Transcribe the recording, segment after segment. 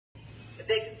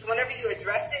So whenever you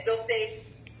address it, they'll say,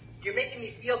 "You're making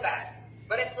me feel bad."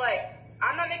 But it's like,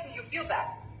 I'm not making you feel bad.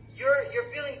 You're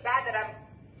feeling bad that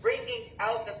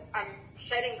I'm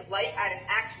shedding light at an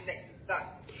action that you've done.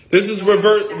 This is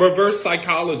reverse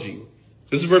psychology.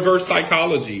 This is reverse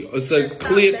psychology. It's a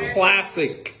clear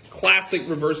classic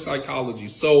reverse psychology.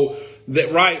 So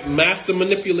that, right, master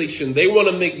manipulation. They want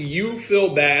to make you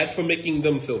feel bad for making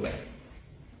them feel bad.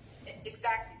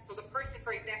 Exactly. So the person,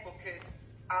 for example, could,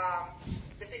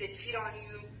 let's say they cheat on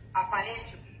you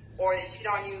financially, or they cheat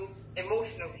on you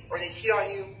emotionally, or they cheat on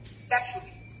you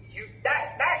sexually.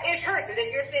 That it hurts. And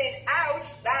then you're saying, "Ouch,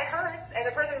 that hurts," and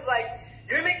the person's like,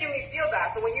 "You're making me feel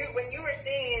bad." So when you were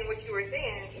saying what you were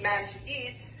saying, Imam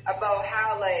Shadid, about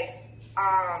how like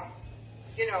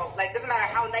doesn't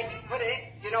matter how nice you put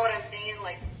it, you know what I'm saying?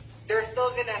 Like they're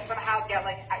still gonna somehow get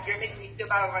like, "You're making me feel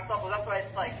bad about myself." Well, that's why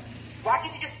it's like, why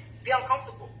can't you just be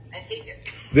uncomfortable and take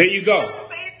it? There you go. You know what I'm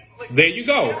saying? Like, there you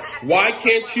go. Why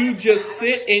can't you just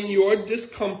sit in your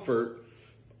discomfort?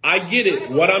 I get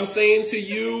it. What I'm saying to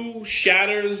you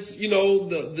shatters,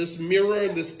 this mirror,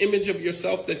 this image of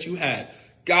yourself that you had.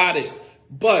 Got it.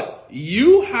 But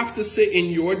you have to sit in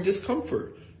your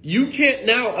discomfort. You can't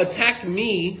now attack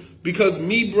me because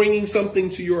me bringing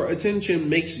something to your attention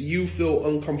makes you feel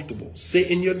uncomfortable. Sit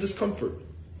in your discomfort.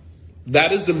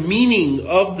 That is the meaning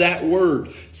of that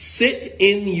word. Sit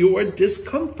in your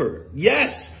discomfort.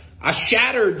 Yes, I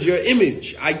shattered your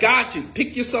image. I got you.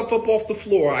 Pick yourself up off the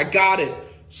floor. I got it.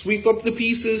 Sweep up the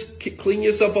pieces, clean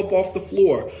yourself up off the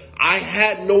floor. I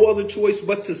had no other choice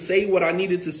but to say what I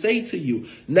needed to say to you.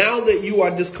 Now that you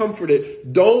are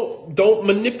discomforted, don't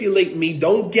manipulate me.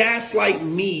 Don't gaslight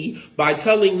me by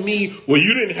telling me, "Well,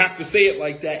 you didn't have to say it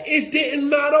like that." It didn't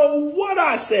matter what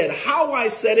I said, how I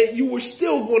said it. You were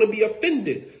still going to be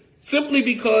offended simply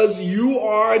because you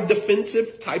are a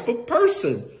defensive type of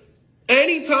person.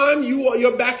 Anytime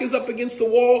your back is up against the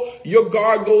wall, your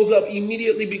guard goes up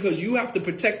immediately because you have to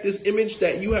protect this image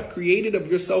that you have created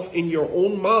of yourself in your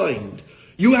own mind.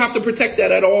 You have to protect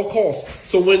that at all costs.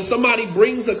 So when somebody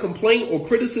brings a complaint or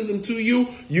criticism to you,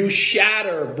 you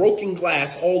shatter broken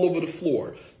glass all over the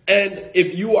floor. And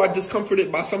if you are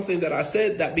discomforted by something that I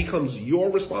said, that becomes your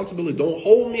responsibility. Don't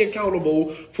hold me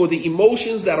accountable for the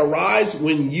emotions that arise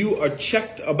when you are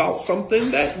checked about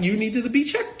something that you needed to be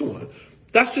checked on.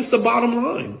 That's just the bottom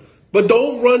line. But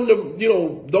don't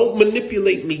don't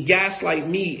manipulate me, gaslight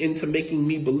me into making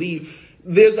me believe.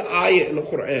 There's an ayah in the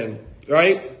Quran,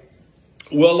 right?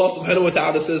 Well, Allah subhanahu wa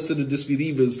ta'ala says to the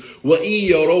disbelievers, وَإِن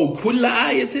يَرَوْا كُلَّ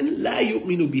آيَةٍ لَا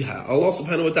يُؤْمِنُوا بِهَا. Allah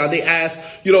subhanahu wa ta'ala, they ask,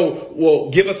 well,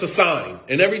 give us a sign.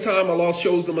 And every time Allah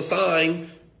shows them a sign,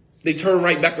 they turn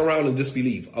right back around and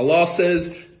disbelieve. Allah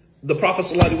says, the Prophet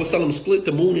sallallahu alaihi wasallam split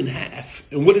the moon in half.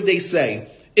 And what did they say?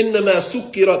 إنما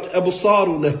سكرت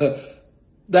أبصارنا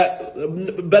that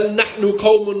بل نحن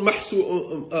قوم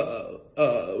محسو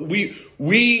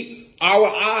our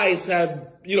eyes have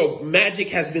magic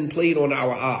has been played on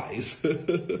our eyes.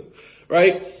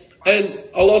 Right? And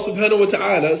Allah subhanahu wa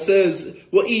ta'ala says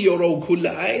وَإِن يَرَوْا كُلَّ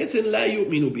آيَةٍ لَا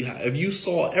يُؤْمِنُوا بِهَا. If you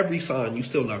saw every sign, you're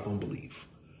still not going to believe.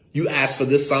 You asked for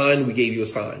this sign, we gave you a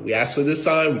sign. We asked for this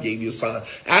sign, we gave you a sign.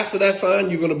 Ask for that sign,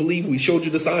 you're going to believe. We showed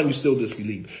you the sign, you still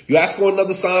disbelieve. You ask for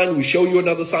another sign, we show you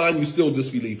another sign, you still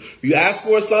disbelieve. You ask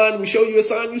for a sign, we show you a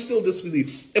sign, you still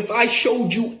disbelieve. If I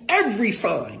showed you every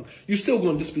sign, you're still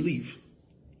going to disbelieve.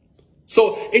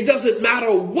 So it doesn't matter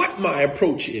what my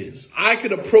approach is. I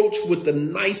could approach with the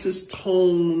nicest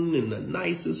tone and the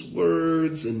nicest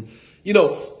words and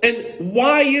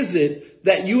why is it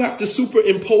that you have to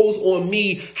superimpose on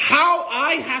me how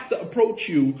I have to approach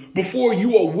you before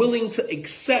you are willing to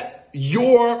accept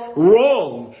you're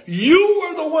wrong? You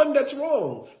are the one that's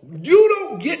wrong. You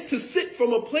don't get to sit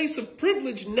from a place of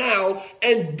privilege now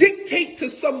and dictate to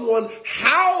someone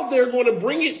how they're going to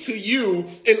bring it to you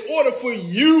in order for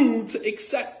you to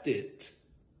accept it.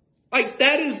 Like,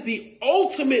 that is the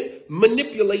ultimate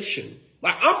manipulation.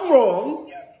 Like, I'm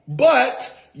wrong,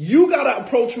 but you got to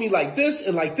approach me like this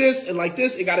and like this and like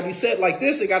this. It got to be said like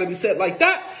this. It got to be said like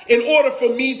that in order for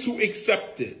me to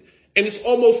accept it. And it's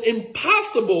almost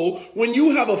impossible when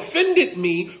you have offended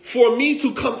me for me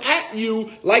to come at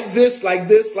you like this, like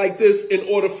this, like this in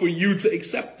order for you to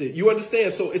accept it. You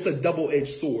understand? So it's a double-edged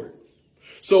sword.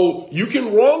 So you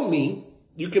can wrong me.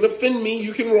 You can offend me.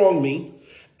 You can wrong me.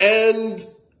 And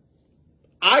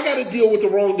I got to deal with the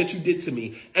wrong that you did to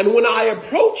me. And when I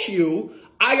approach you,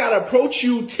 I got to approach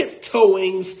you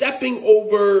tiptoeing, stepping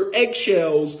over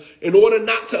eggshells in order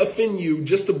not to offend you,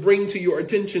 just to bring to your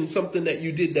attention something that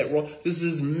you did that wrong. This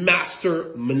is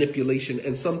master manipulation,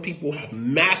 and some people have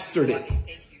mastered it.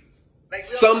 Like,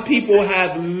 some people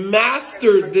have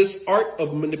mastered this art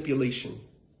of manipulation.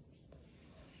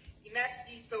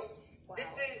 Imagine, so this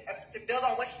is to build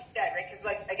on what you said, right? Because,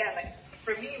 like, again, like,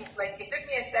 for me, like, it took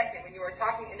me a second when you were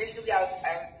talking. Initially, I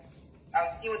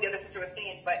was seeing what the other sister was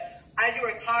saying, but as you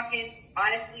were talking,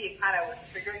 honestly, it kind of was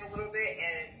triggering a little bit,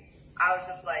 and I was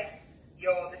just like,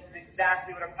 yo, this is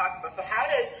exactly what I'm talking about. So how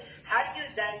do you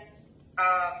then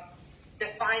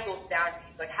define those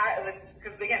boundaries? Like, how,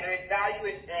 because again, there is value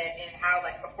in how,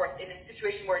 like, of course, in a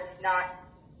situation where it's not,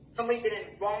 somebody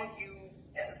didn't wrong you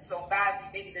so badly,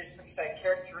 maybe there's some sort of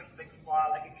characteristic flaw,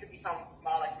 like it could be something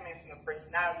small, like something that's in your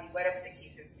personality, whatever the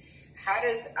case is. How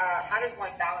does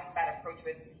one balance that approach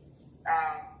with,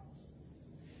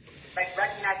 like,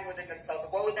 recognizing within themselves?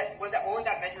 What would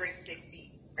that measuring stick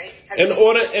be, right?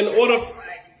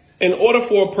 In order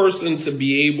for a person to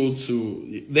be able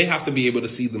to, they have to be able to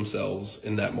see themselves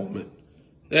in that moment.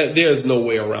 There's no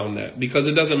way around that, because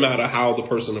it doesn't matter how the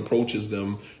person approaches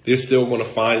them. They're still going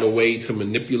to find a way to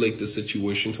manipulate the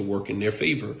situation to work in their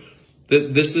favor.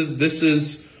 This is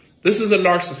a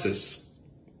narcissist.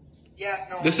 Yeah,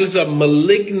 no. This is a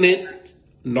malignant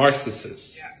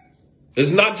narcissist. Yeah.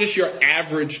 It's not just your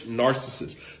average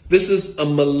narcissist. This is a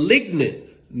malignant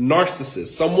narcissist,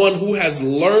 someone who has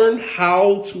learned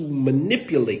how to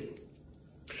manipulate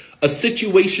a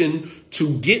situation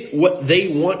to get what they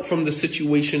want from the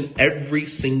situation every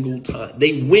single time.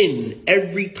 They win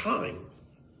every time.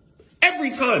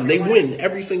 Every time they win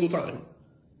every single time.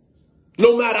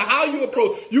 No matter how you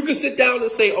approach, you can sit down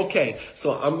and say, okay,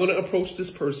 so I'm going to approach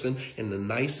this person in the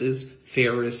nicest,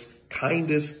 fairest,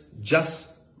 kindest, just,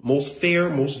 most fair,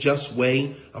 most just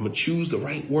way. I'm going to choose the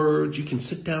right words. You can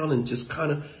sit down and just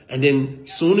kind of, and then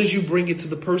as soon as you bring it to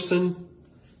the person,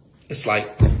 it's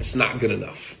like, it's not good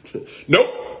enough.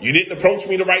 Nope, you didn't approach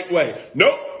me the right way.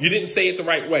 Nope, you didn't say it the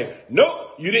right way.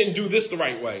 Nope, you didn't do this the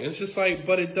right way. And it's just like,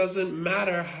 but it doesn't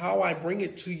matter how I bring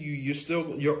it to you.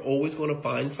 You're always going to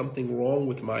find something wrong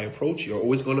with my approach. You're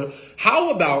always going to, how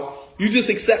about you just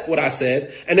accept what I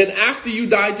said? And then after you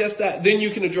digest that, then you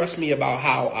can address me about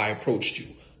how I approached you.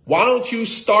 Why don't you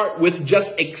start with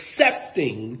just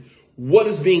accepting what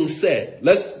is being said?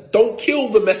 Don't kill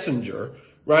the messenger,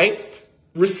 right?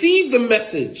 Receive the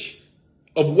message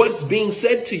of what's being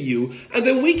said to you, and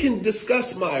then we can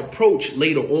discuss my approach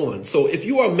later on. So if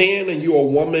you are a man and you're a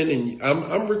woman, and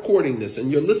I'm recording this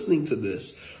and you're listening to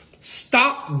this,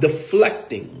 stop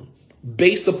deflecting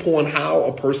based upon how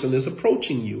a person is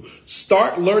approaching you.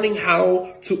 Start learning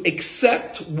how to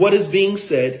accept what is being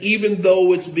said, even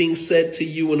though it's being said to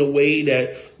you in a way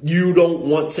that you don't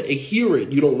want to hear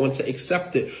it. You don't want to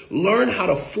accept it. Learn how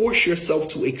to force yourself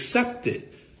to accept it.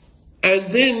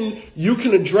 And then you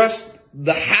can address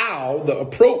the how, the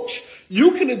approach.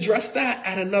 You can address that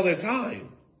at another time.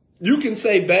 You can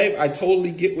say, babe, I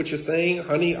totally get what you're saying.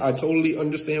 Honey, I totally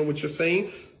understand what you're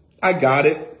saying. I got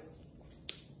it.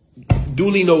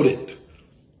 Duly noted.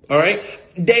 All right.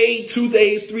 Day, 2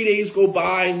 days, 3 days go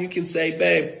by, and you can say,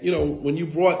 babe, you know, when you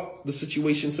brought the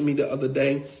situation to me the other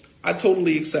day, I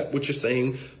totally accept what you're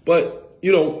saying. But,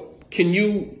 you know, can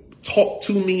you talk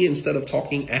to me instead of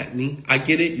talking at me? I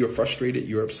get it. You're frustrated.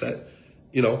 You're upset,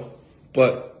 you know,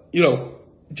 but, you know,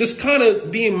 just kind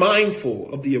of being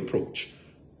mindful of the approach.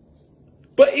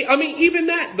 But I mean, even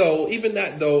that though,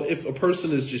 if a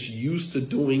person is just used to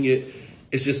doing it,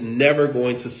 it's just never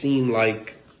going to seem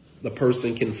like the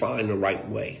person can find the right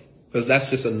way. Because that's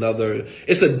just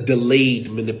it's a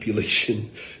delayed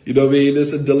manipulation. You know what I mean?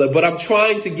 It's a delay. But I'm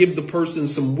trying to give the person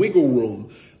some wiggle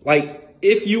room. Like,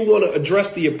 if you want to address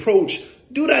the approach,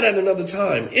 do that at another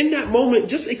time. In that moment,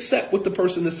 just accept what the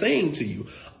person is saying to you.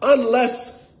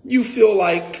 Unless you feel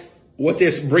like what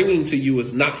they're bringing to you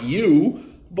is not you,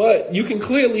 but you can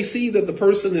clearly see that the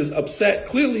person is upset,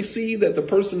 clearly see that the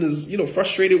person is, you know,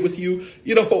 frustrated with you.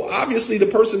 You know, obviously the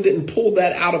person didn't pull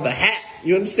that out of the hat.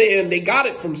 You understand? They got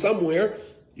it from somewhere.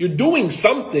 You're doing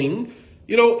something,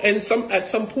 you know, and at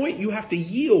some point you have to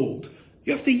yield.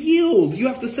 You have to yield. You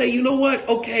have to say, you know what?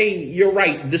 Okay, you're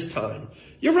right this time.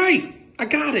 You're right. I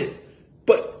got it.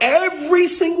 But every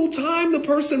single time the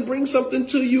person brings something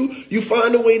to you, you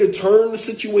find a way to turn the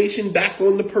situation back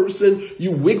on the person.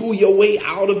 You wiggle your way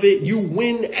out of it. You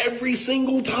win every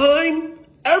single time.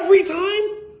 Every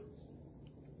time.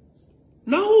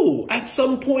 No, at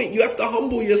some point you have to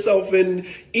humble yourself. And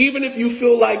even if you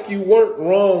feel like you weren't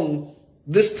wrong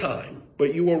this time,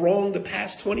 but you were wrong the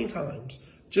past 20 times,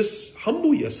 just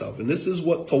humble yourself. And this is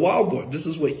what tawadu, this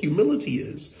is what humility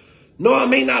is. No, I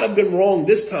may not have been wrong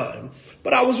this time,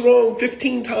 but I was wrong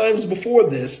 15 times before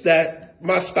this that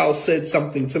my spouse said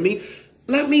something to me.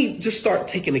 Let me just start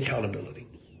taking accountability.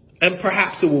 And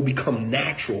perhaps it will become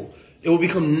natural. It will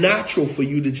become natural for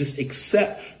you to just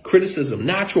accept criticism,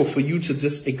 natural for you to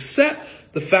just accept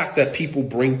the fact that people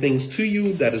bring things to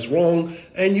you that is wrong,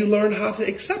 and you learn how to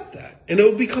accept that. And it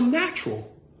will become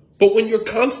natural. But when you're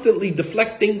constantly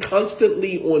deflecting,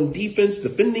 constantly on defense,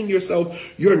 defending yourself,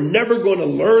 you're never going to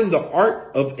learn the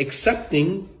art of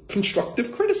accepting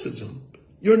constructive criticism.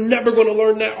 You're never going to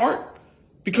learn that art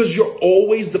because you're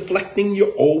always deflecting.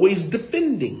 You're always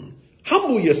defending.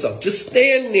 Humble yourself. Just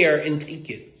stand there and take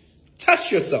it.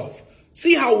 Test yourself.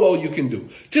 See how well you can do.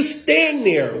 Just stand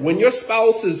there when your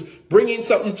spouse is bringing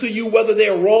something to you, whether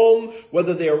they're wrong,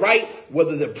 whether they're right,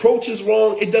 whether the approach is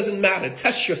wrong. It doesn't matter.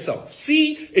 Test yourself.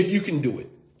 See if you can do it.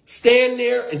 Stand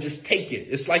there and just take it.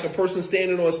 It's like a person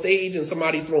standing on stage and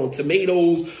somebody throwing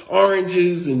tomatoes,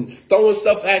 oranges, and throwing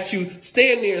stuff at you.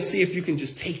 Stand there and see if you can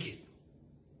just take it.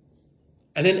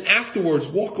 And then afterwards,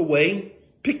 walk away,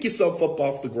 pick yourself up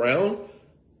off the ground,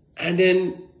 and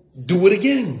then do it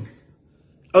again.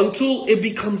 Until it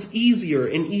becomes easier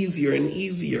and easier and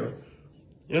easier.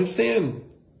 You understand?